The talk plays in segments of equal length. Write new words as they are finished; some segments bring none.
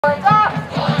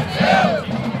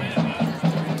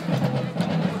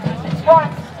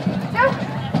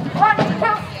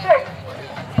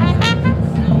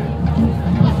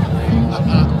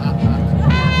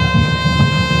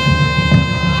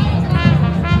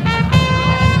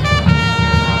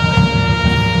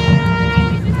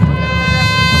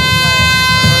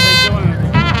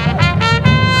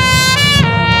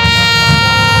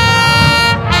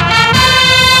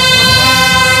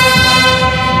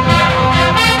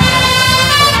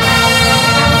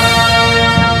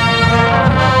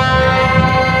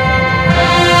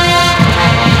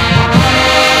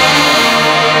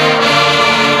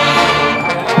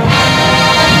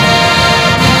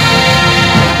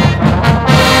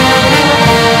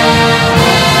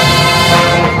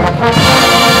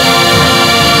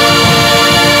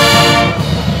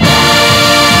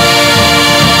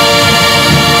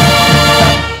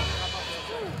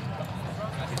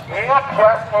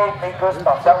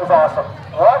Goosebumps. That was awesome.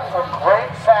 What a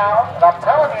great sound. And I'm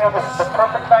telling you, this is the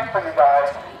perfect night for you guys.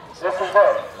 This is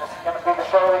it. This is going to be the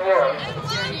show of the year.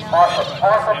 Awesome,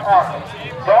 awesome, awesome.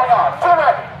 Going on. Get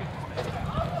ready.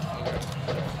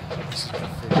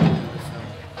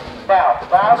 Now,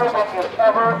 louder than you've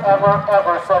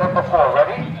ever said it before.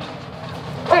 Ready?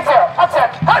 Detail. Upset.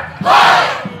 Hut.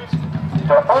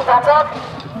 Don't move. Don't talk.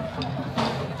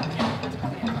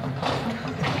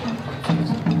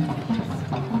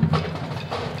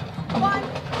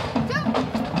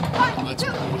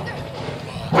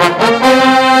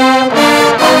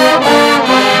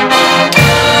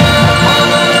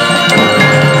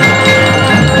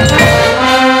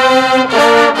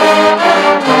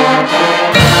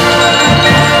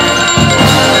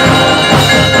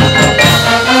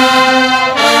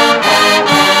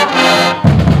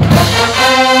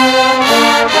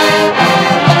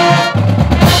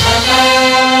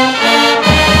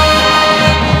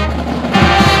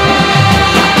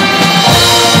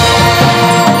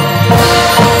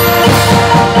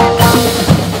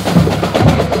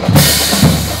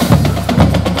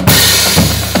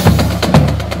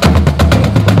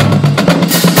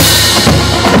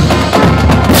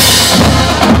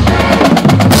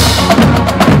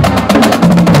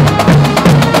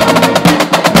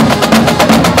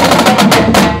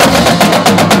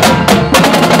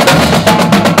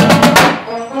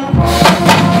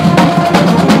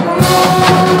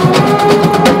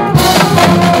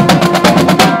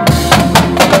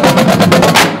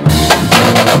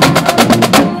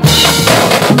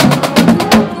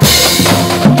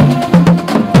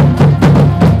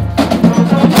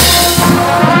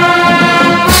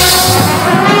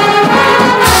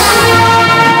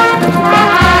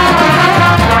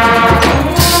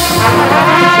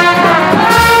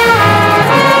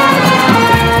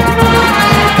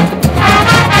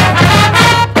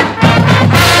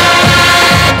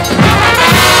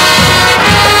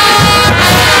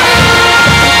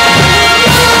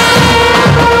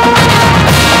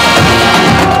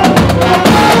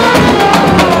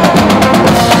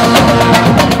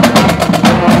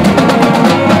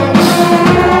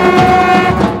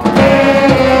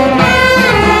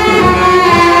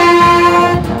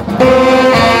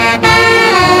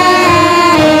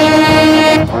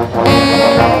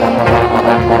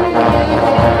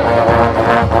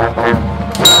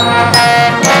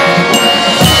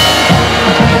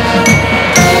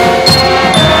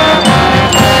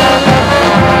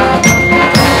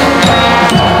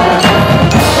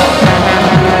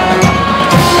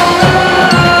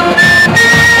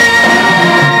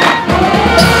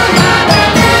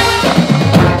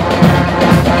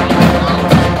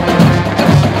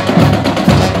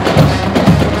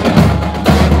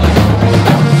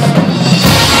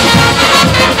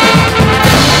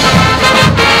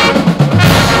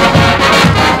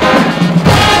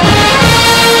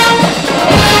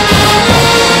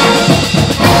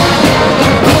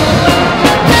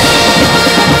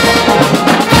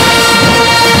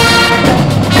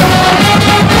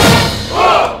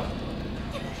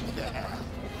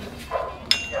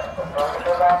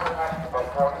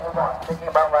 Thinking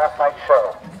about last night's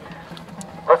show.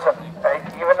 Listen,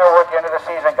 even though we're at the end of the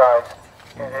season, guys,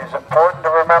 it is important to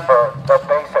remember the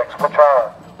basics, which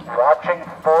are watching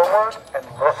forward and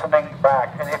listening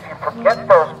back. And if you forget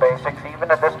those basics,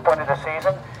 even at this point of the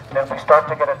season, then we start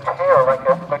to get a tear like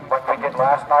we did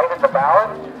last night in the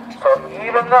ballad. So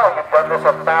even though you've done this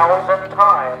 1,000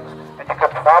 times, and you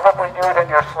could probably do it in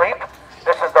your sleep,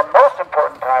 this is the most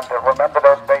important time to remember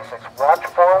those basics. Watch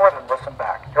forward and listen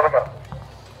back. Here we go.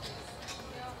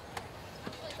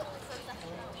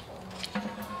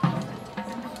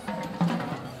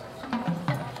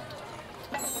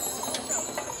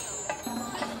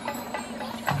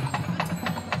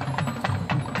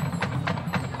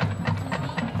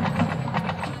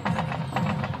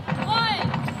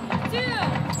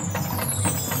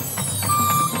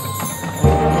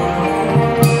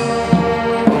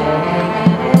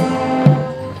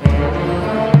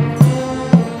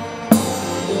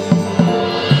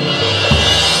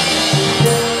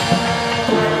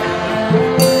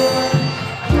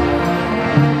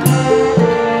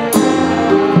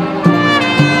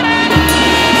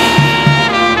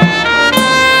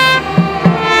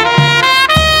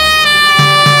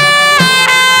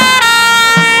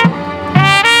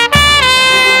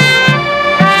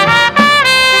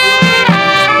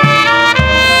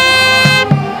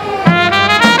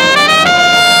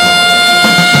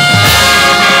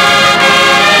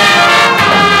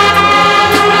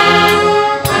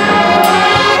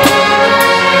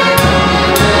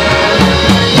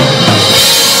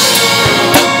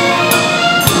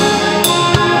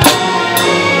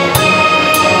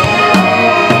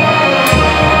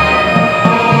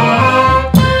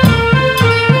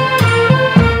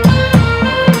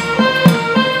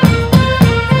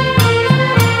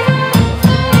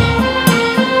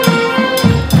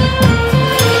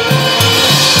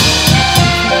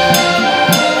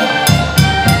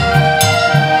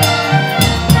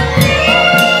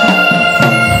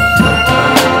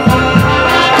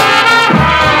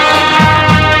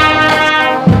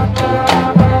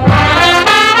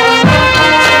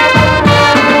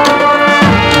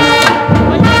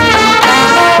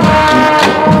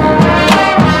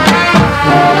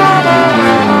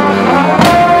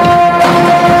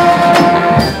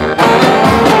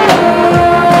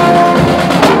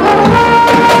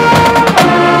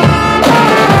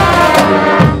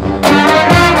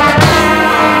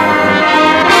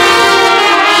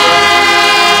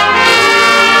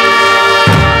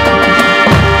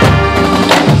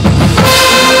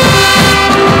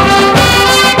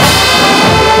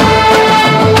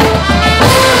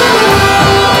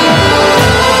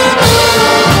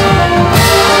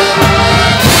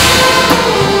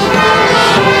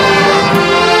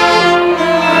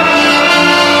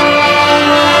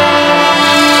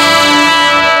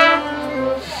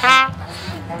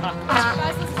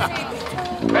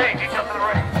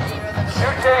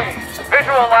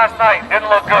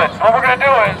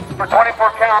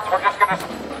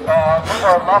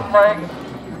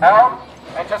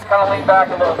 just kind of lean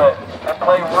back a little bit and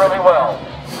play really well.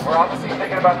 We're obviously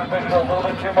thinking about the visual a little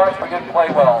bit too much. We didn't play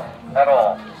well at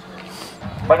all.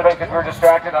 Might have been because we were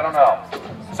distracted, I don't know.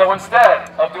 So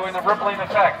instead of doing the rippling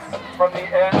effects from the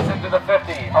ends into the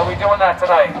 50, are we doing that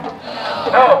tonight?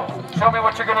 No. Show me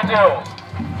what you're going to do.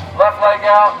 Left leg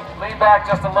out, lean back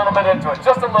just a little bit into it.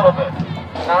 Just a little bit.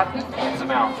 Not huge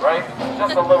amounts, right?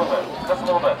 Just a little bit. Just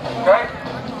a little bit. Okay?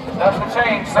 That's the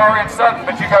change. Sorry it's sudden,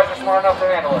 but you guys are smart enough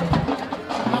to handle it.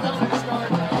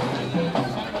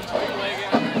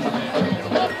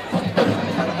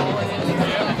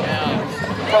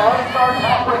 So let's start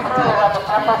halfway through. We'll have the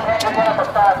tempo change again at the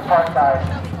fast part, guys.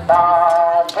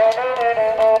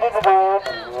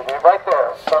 Right there.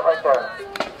 Start right there.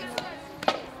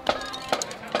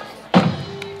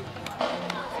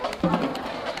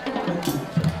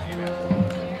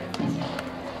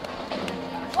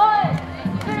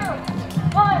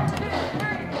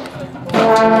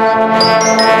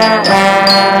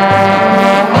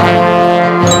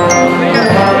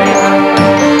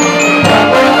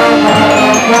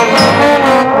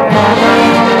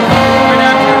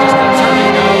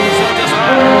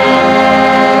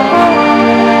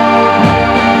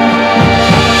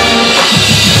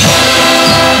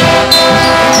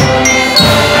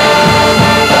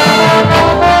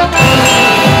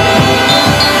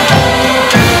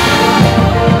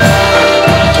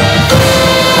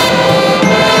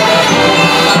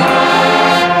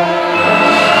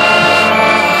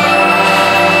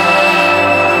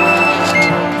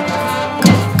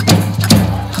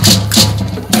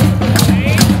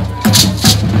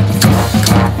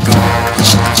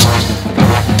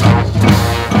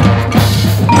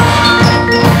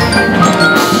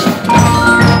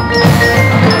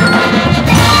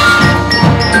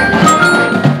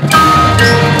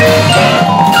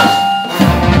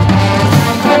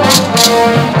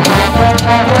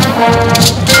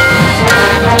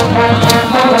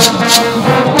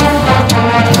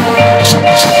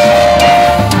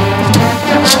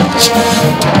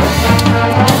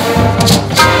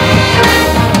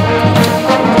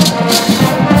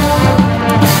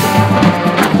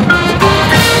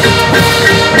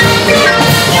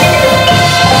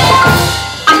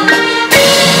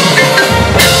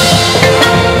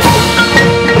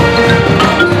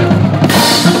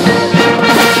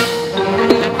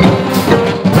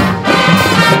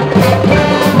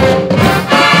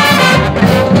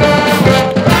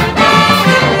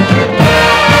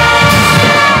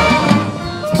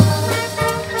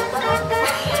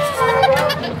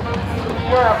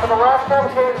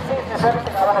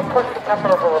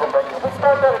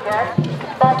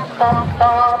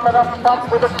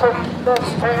 With a push the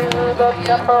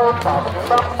tempo.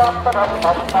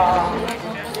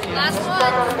 Last one.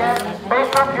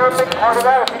 Based on your big part of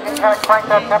that, if you can kind of crank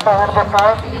that tempo a little bit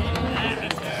more.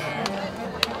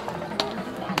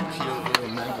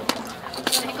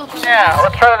 Yeah,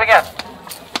 let's try that again.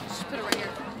 Just put it right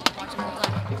here. Watch it all the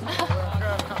time.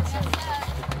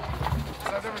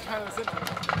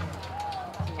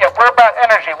 Yeah, we're about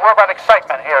energy. We're about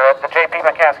excitement here at the JP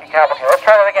McCaskey Cavalcade. Let's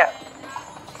try that again.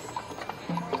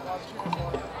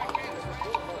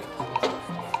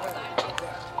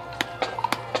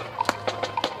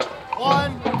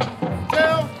 One,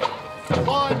 two,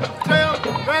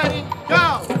 ready, go!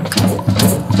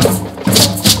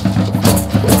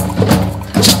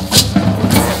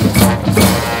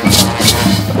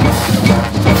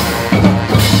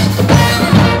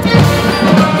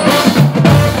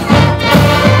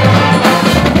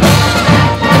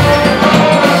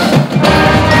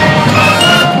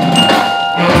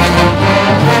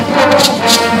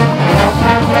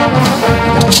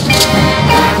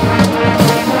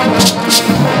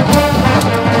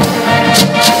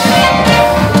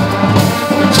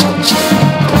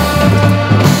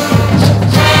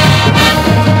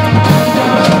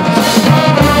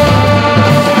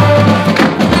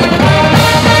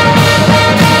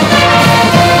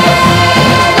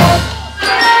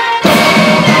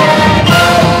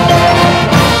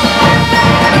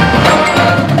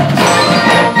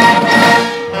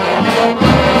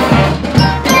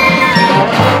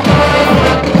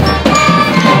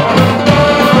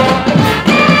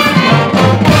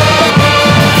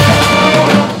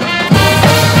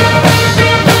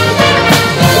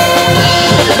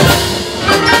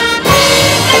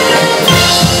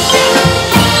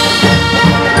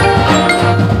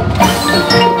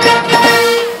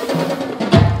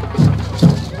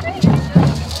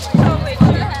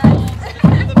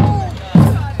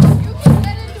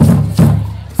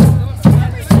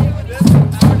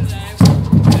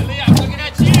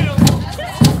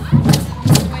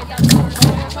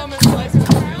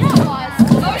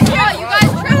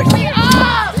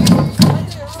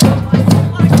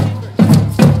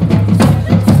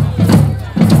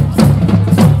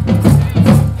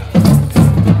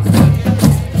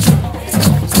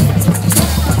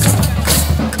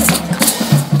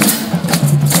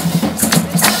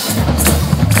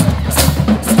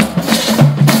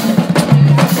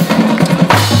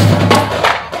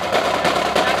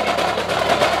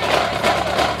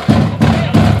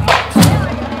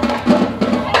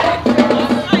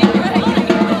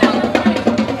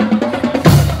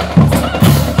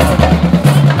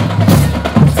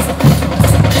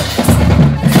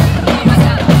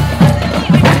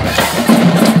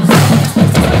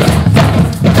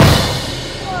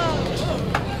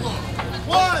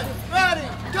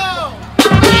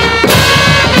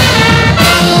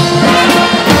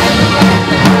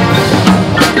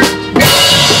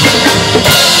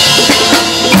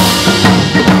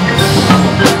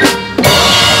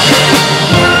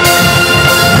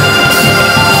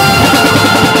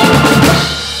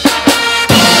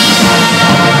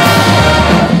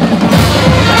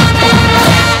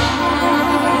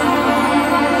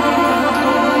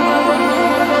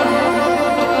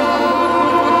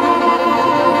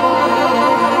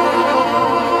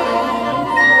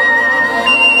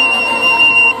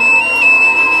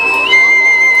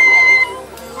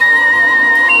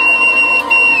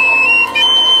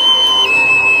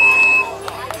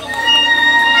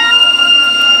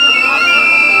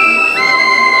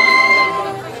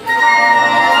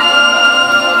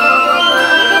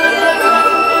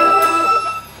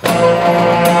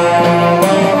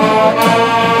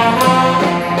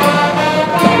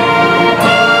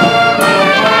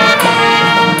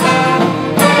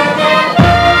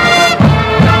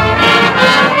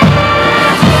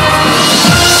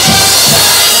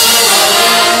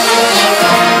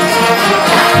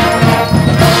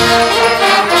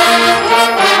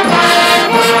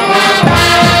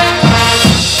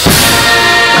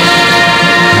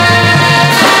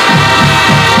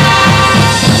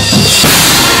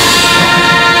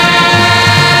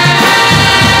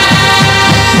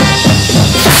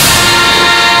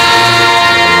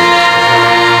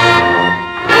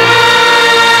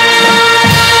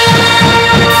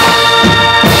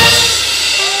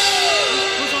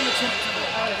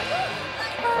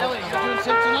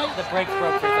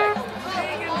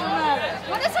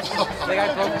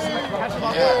 Very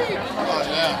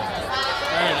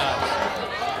nice.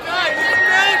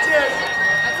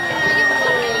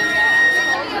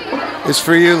 It's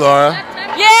for you, Laura.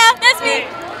 Yeah, that's me.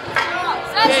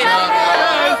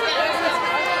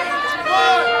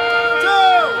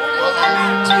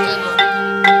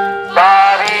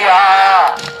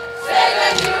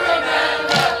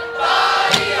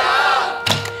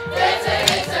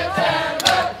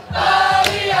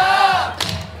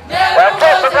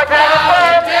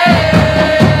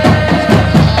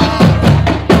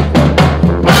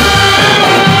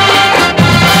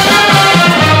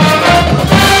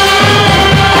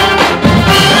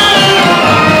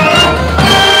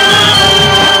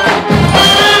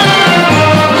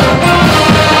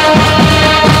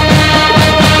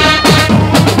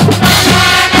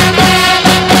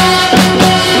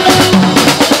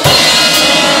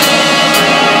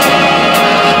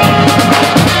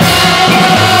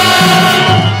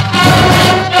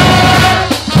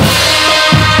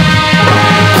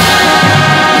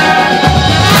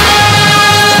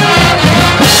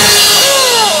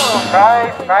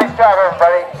 Nice job,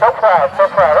 everybody. So proud, so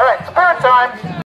proud. All right, spirit time.